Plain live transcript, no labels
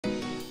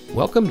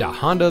Welcome to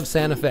Honda of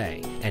Santa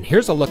Fe, and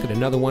here's a look at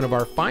another one of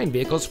our fine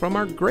vehicles from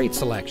our great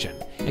selection.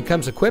 It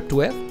comes equipped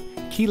with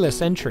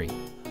keyless entry,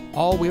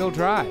 all-wheel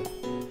drive,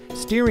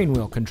 steering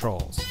wheel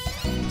controls,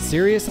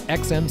 Sirius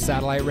XM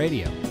satellite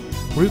radio,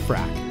 roof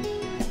rack,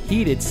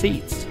 heated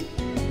seats,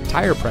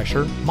 tire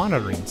pressure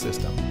monitoring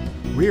system,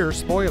 rear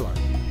spoiler,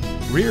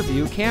 rear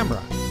view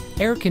camera,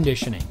 air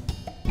conditioning,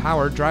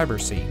 power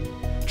driver's seat,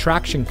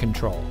 traction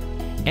control,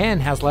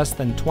 and has less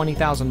than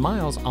 20,000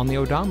 miles on the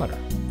odometer.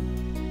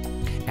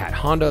 At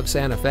Honda of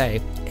Santa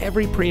Fe,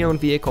 every pre-owned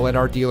vehicle at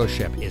our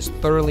dealership is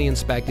thoroughly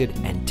inspected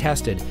and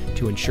tested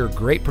to ensure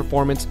great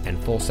performance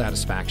and full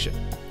satisfaction.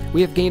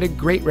 We have gained a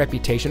great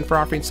reputation for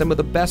offering some of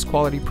the best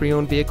quality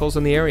pre-owned vehicles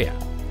in the area.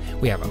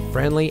 We have a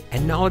friendly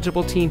and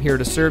knowledgeable team here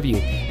to serve you,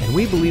 and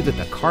we believe that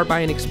the car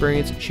buying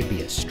experience should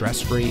be as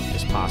stress-free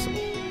as possible.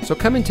 So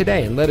come in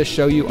today and let us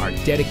show you our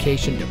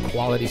dedication to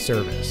quality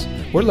service.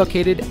 We're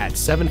located at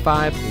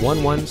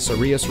 7511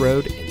 Cerrillos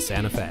Road in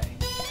Santa Fe.